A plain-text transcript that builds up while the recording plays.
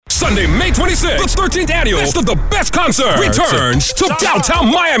Sunday, May 26th, the 13th annual Best of the Best concert returns to downtown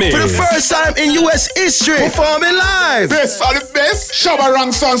Miami. For the first time in U.S. history, performing live. Best of the best. Shabba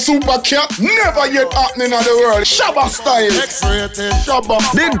Ranks and Super Cat. Never yet happening in the world. Shabba style. X-rated Shabba.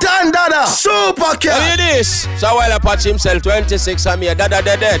 The Dan Dada Super Cat. How you this? So while Apache himself 26 and me a Dada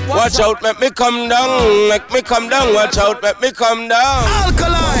dead. Watch out, make me come down. Make me come down. Watch out, make me come down.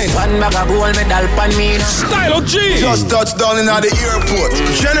 Alkaline. One bag of gold medal pan me. Stylo G. Just touched down in the airport.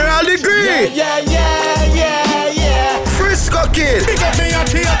 General Degree. Yeah. Frisco Kid.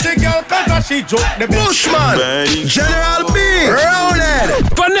 Bushman. General B. Roundhead.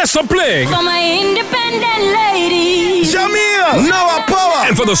 Vanessa Bling. For my independent ladies. Jamil. Noah Power.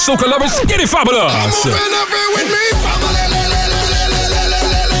 And for the soca lovers, get it fabulous.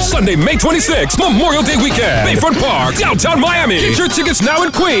 Sunday, May 26th, Memorial Day weekend, Bayfront Park, downtown Miami. Get your tickets now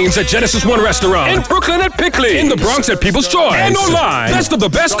in Queens at Genesis One Restaurant, in Brooklyn at Pickley, in the Bronx at People's Choice, and online,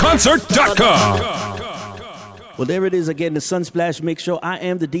 bestofthebestconcert.com. Well, there it is again, the Sunsplash Mix Show. I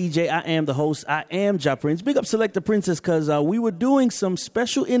am the DJ, I am the host, I am Ja Prince. Big up Select the Princess, because we were doing some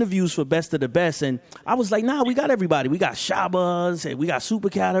special interviews for Best of the Best, and I was like, nah, we got everybody. We got Shabazz, and we got Super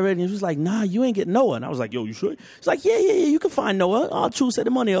Cat already, and he was like, nah, you ain't getting Noah. And I was like, yo, you sure? He's like, yeah, you can find Noah. I'll choose, set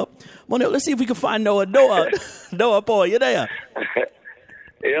the money up. Let's see if we can find Noah. Noah, boy, you there?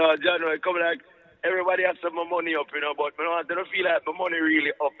 Yo, John, come like, everybody has some money up, but I don't feel like my money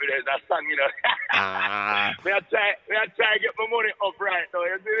really up, that song, Me I try to get my money up right now,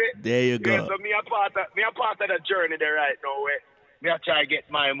 you see it? There you go. Yeah, so me a part of the journey there right now, where me I try to get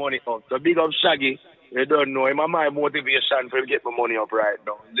my money up. So big up Shaggy, you don't know, my motivation for get my money up right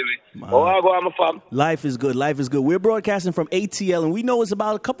now, you see me? Oh, I go on my fam. Life is good. We're broadcasting from ATL, and we know it's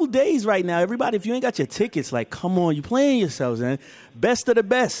about a couple days right now. Everybody, if you ain't got your tickets, like, come on, you playing yourselves, man. Best of the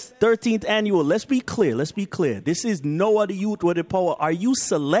Best, 13th annual. Let's be clear. This is no other youth with the power. Are you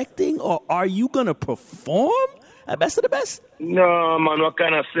selecting, or are you going to perform at Best of the Best? No, man, what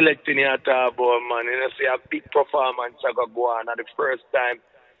kind of selecting you at about, man? You know, say a big performance I go on, and the first time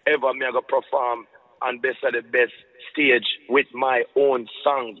ever me I go perform on Best of the Best stage with my own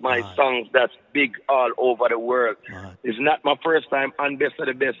songs, songs that's big all over the world. It's not my first time on Best of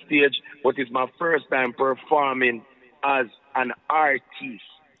the Best stage, but it's my first time performing as an artist,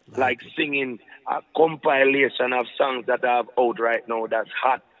 like singing a compilation of songs that I have out right now that's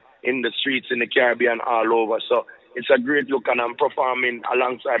hot in the streets in the Caribbean all over. So it's a great look, and I'm performing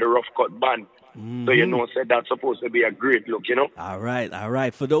alongside the Rough Cut Band. Mm-hmm. So, that's supposed to be a great look, All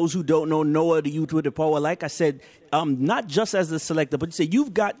right. For those who don't know Noah, the youth with the power, like I said, not just as the selector, but you say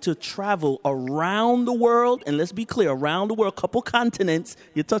you've got to travel around the world, and let's be clear, around the world, couple continents.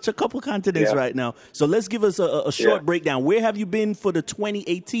 You touch a couple continents right now. So let's give us a short breakdown. Where have you been for the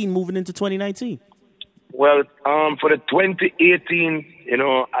 2018 moving into 2019? Well, for the 2018,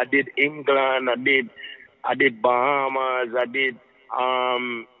 I did England, I did Bahamas, I did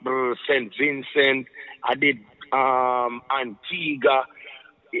St. Vincent, I did Antigua.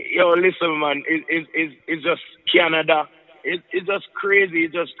 Yo, listen, man, it's just Canada. It's just crazy.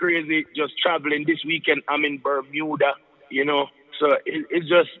 Just traveling this weekend. I'm in Bermuda, So it's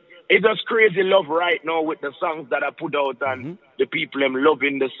just crazy love right now with the songs that I put out, and the people them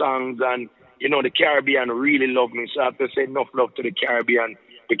loving the songs, and the Caribbean really love me. So I have to say enough love to the Caribbean.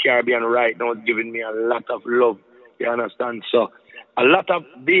 The Caribbean right now is giving me a lot of love. You understand? So a lot of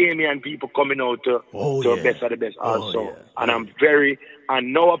Bahamian people coming out to Best of the Best also. Yeah.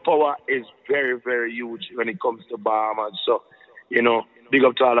 And Noah Power is very, very huge when it comes to Bahamas. So, big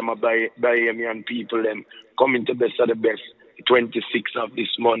up to all of my Bahamian people, them coming to Best of the Best, 26th of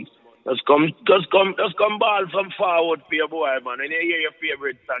this month. Just come ball from forward for your boy, man. When you hear your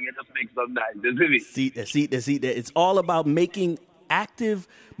favorite song, it just makes some nice. See that. It's all about making active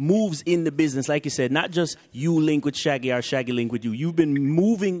moves in the business, like you said, not just you link with Shaggy or Shaggy link with you. You've been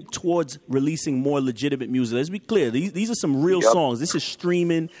moving towards releasing more legitimate music. Let's be clear. These are some real songs. This is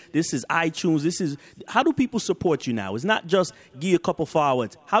streaming. This is iTunes. How do people support you now? It's not just give you a couple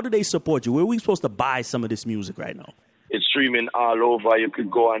forwards. How do they support you? Where are we supposed to buy some of this music right now? It's streaming all over. You could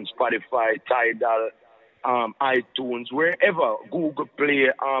go on Spotify, Tidal, iTunes, wherever, Google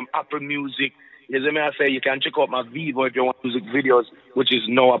Play, Apple Music. As I say, you can check out my Vivo if you want music videos, which is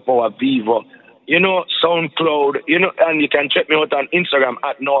Noah Power Vivo. SoundCloud, and you can check me out on Instagram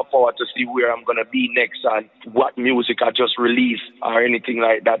at Noah Power to see where I'm going to be next and what music I just released or anything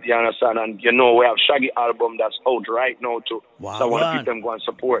like that, you understand? And we have Shaggy album that's out right now too. Wow, so I want to keep them go and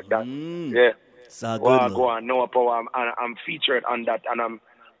support that. Yeah. Go on, Noah Power, I'm featured on that, and I'm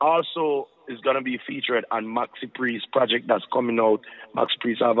also is gonna be featured on Maxi Priest project that's coming out. Maxi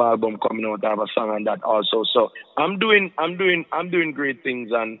Priest have an album coming out, I have a song on that also. So I'm doing great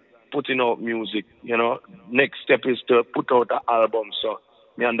things, and putting out music, you know. Next step is to put out an album. So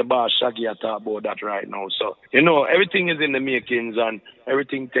me and the boss Shaggy are talking about that right now. So, you know, everything is in the makings and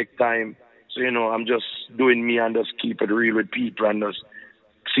everything take time. So, you know, I'm just doing me and just keep it real with people and just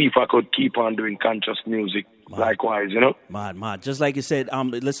see if I could keep on doing conscious music. Likewise, you know. Mad. Just like you said,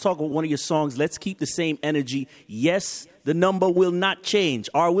 let's talk about one of your songs. Let's keep the same energy. Yes, the number will not change.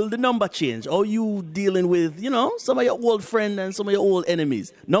 Or will the number change? Or you dealing with, you know, some of your old friends and some of your old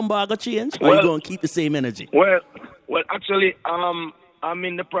enemies? Number are going to change? Or you going to keep the same energy? Well, actually, I'm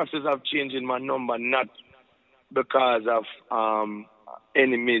in the process of changing my number, not because of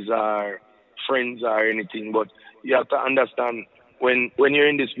enemies or friends or anything, but you have to understand when you're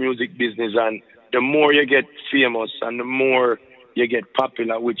in this music business and the more you get famous and the more you get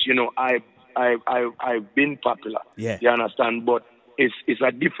popular, which, you know, I've been popular. Yeah. You understand? But it's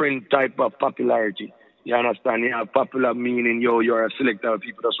a different type of popularity. You understand? You have popular meaning you're a selector of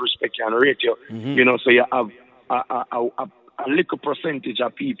people that respect you and rate you. Mm-hmm. You know, so you have a little percentage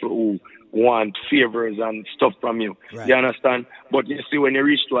of people who want favors and stuff from you. Right. You understand? But you see, when you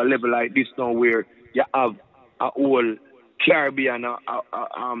reach to a level like this now where you have a whole Caribbean,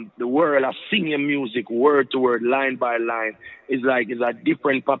 the world of singing music, word to word, line by line, it's a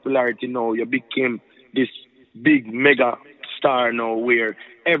different popularity now. You became this big mega star now where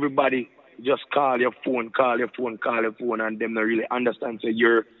everybody just call your phone, and them not really understand. So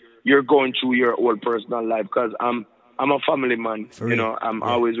you're going through your whole personal life because I'm a family man. You know, I'm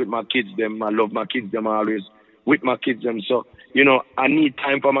always with my kids. Them, I love my kids. Them, always with my kids. Them, so you know, I need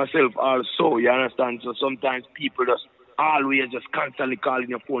time for myself also. You understand? So sometimes people just always just constantly calling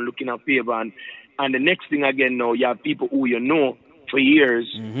your phone, looking at favor, and the next thing again now, you have people who you know for years.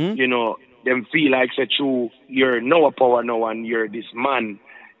 Mm-hmm. You know, them feel like say true. You're no power now, and you're this man.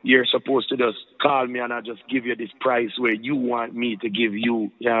 You're supposed to just call me and I just give you this price where you want me to give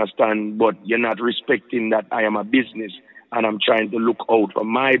you, you understand? But you're not respecting that I am a business and I'm trying to look out for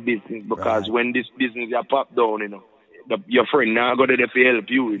my business because when this business you pop down, you know, your friend now go there to help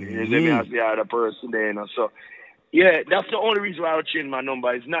you. You see me as the other person there, you know. So, yeah, that's the only reason why I would change my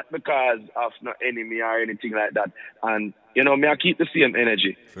number. It's not because of no enemy or anything like that. And, you know, me, I keep the same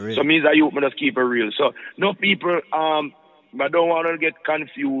energy. So means I me just keep it real. So, no people, I don't want to get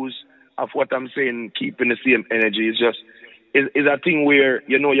confused of what I'm saying, keeping the same energy. It's just, it's a thing where,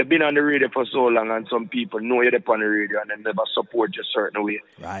 you know, you've been on the radio for so long and some people know you're on the radio and they never support you a certain way.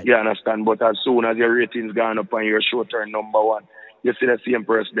 Right. You understand? But as soon as your ratings gone up and your show turn number one, you see the same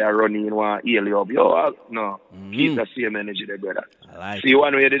person there running and want to heal you up. Keep the same energy there, brother. See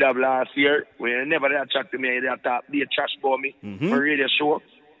one way you did have last year, when you never did chat to me, you did talk, be a trash about me for radio show.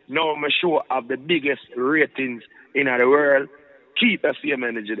 Now my show have the biggest ratings in the world. Keep the same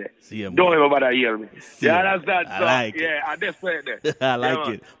energy there. Don't ever bother hear me. Yeah, that's that. So, like I just say that. I like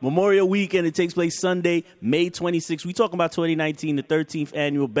it. Memorial Weekend, it takes place Sunday, May 26th. We talking about 2019, the 13th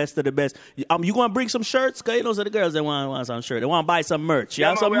annual Best of the Best. You going to bring some shirts? Because you know, so the girls, they want some shirt. They want to buy some merch. You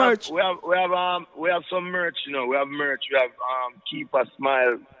have some merch? We have some merch, you know. We have merch. We have Keep a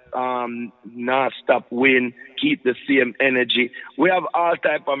Smile, Not Stop Win, Keep the Same Energy. We have all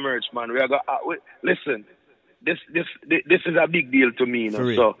type of merch, man. We have listen. This is a big deal to me, you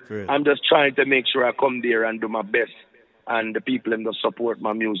know. So I'm just trying to make sure I come there and do my best, and the people in the support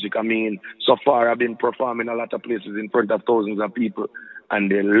my music. I mean, so far I've been performing a lot of places in front of thousands of people,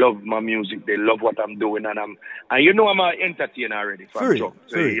 and they love my music. They love what I'm doing, and you know I'm an entertainer already.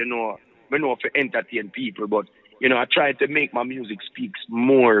 So you know, I know to entertain people, but you know I try to make my music speak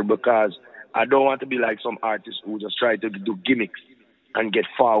more because I don't want to be like some artists who just try to do gimmicks and get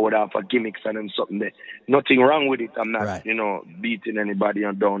forward off of gimmicks and then something that nothing wrong with it. I'm not, you know, beating anybody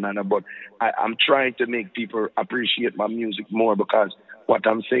or down, but I'm trying to make people appreciate my music more because what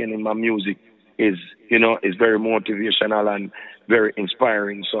I'm saying in my music is, you know, is very motivational and very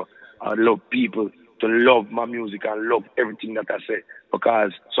inspiring. So I love people to love my music and love everything that I say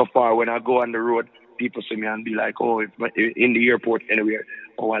because so far when I go on the road, people see me and be like, oh, if in the airport anywhere,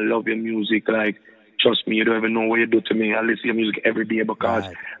 oh, I love your music, like, trust me, you don't even know what you do to me. I listen to your music every day because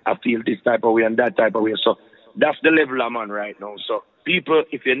I feel this type of way and that type of way. So that's the level I'm on right now. So people,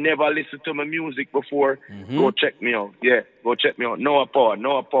 if you never listened to my music before, go check me out. Yeah, go check me out. Noah Power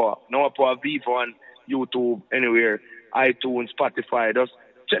Vivo on YouTube, anywhere, iTunes, Spotify. Just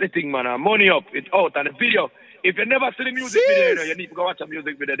check the thing, man. Money Up, it's out on the video. If you never see the music video, you need to go watch the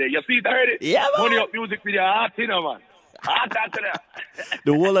music video there. You see it already? Yeah, man. Money Up music video, man.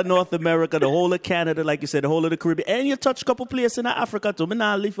 The whole of North America, the whole of Canada, like you said, the whole of the Caribbean, and you touch a couple places in Africa too. Me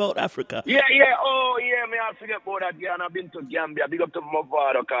not leave out Africa. Yeah. Oh, yeah. Me I forget about that. Yeah, and I've been to Gambia. Big up to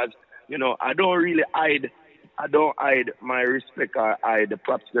Mavado because, you know, I don't really hide I don't hide my respect or hide the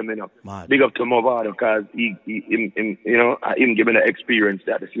props to them, Mad. Big up to Movado because him giving the experience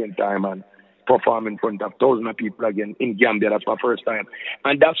at the same time and perform in front of thousands of people again in Gambia. That's my first time.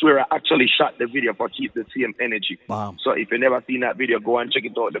 And that's where I actually shot the video for Keep the Same Energy. Wow. So if you never seen that video, go and check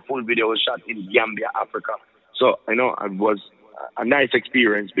it out. The full video was shot in Gambia, Africa. So, it was a nice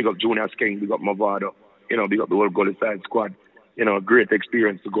experience. Big up Junior King, big up Movado, big up the whole Gully Side squad. Great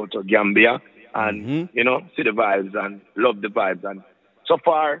experience to go to Gambia and, see the vibes and love the vibes. And so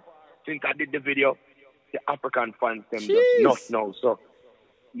far, since I did the video, the African fans, them just not now. So,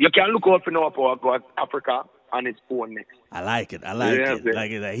 you can look out for Noah Power, go to Africa on his phone next. I like it.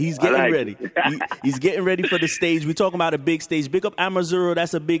 He's getting ready. He's getting ready for the stage. We're talking about a big stage. Big up Amazuru,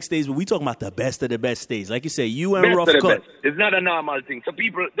 that's a big stage. But we're talking about the best of the best stage. Like you say, you and Rough Cut. Best. It's not a normal thing. So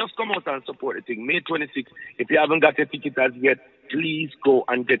people, just come out and support the thing. May 26th, if you haven't got your ticket as yet, please go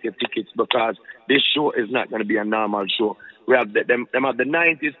and get your tickets because this show is not going to be a normal show. We have them at the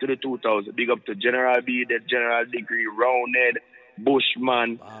 90s to the 2000s. Big up to General B, the General Degree, Roundhead,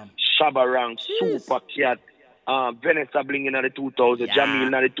 Bushman, Shabarang, Super Cat, Vanessa Bling in the 2000s, Jamil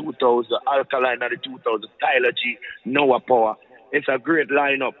in the 2000s, Alkaline in the 2000s, Tyler G, Noah Power. It's a great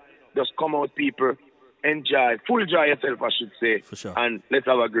lineup. Just come out, people. Enjoy. Full enjoy yourself, I should say. For sure. And let's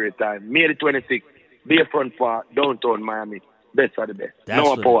have a great time. May the 26th, Bayfront Park, downtown Miami. Best of the best. That's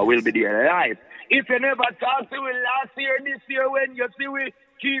Noah Power will be there live. If you never talked to me last year, this year, when you see we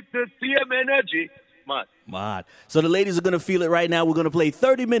keep the same energy, man. So the ladies are going to feel it right now. We're going to play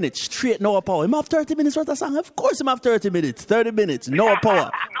 30 minutes straight Noah Power. Am I have 30 minutes worth of song? Of course I'm have 30 minutes. 30 minutes. Noah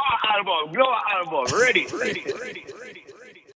Power. Noah album. Ready.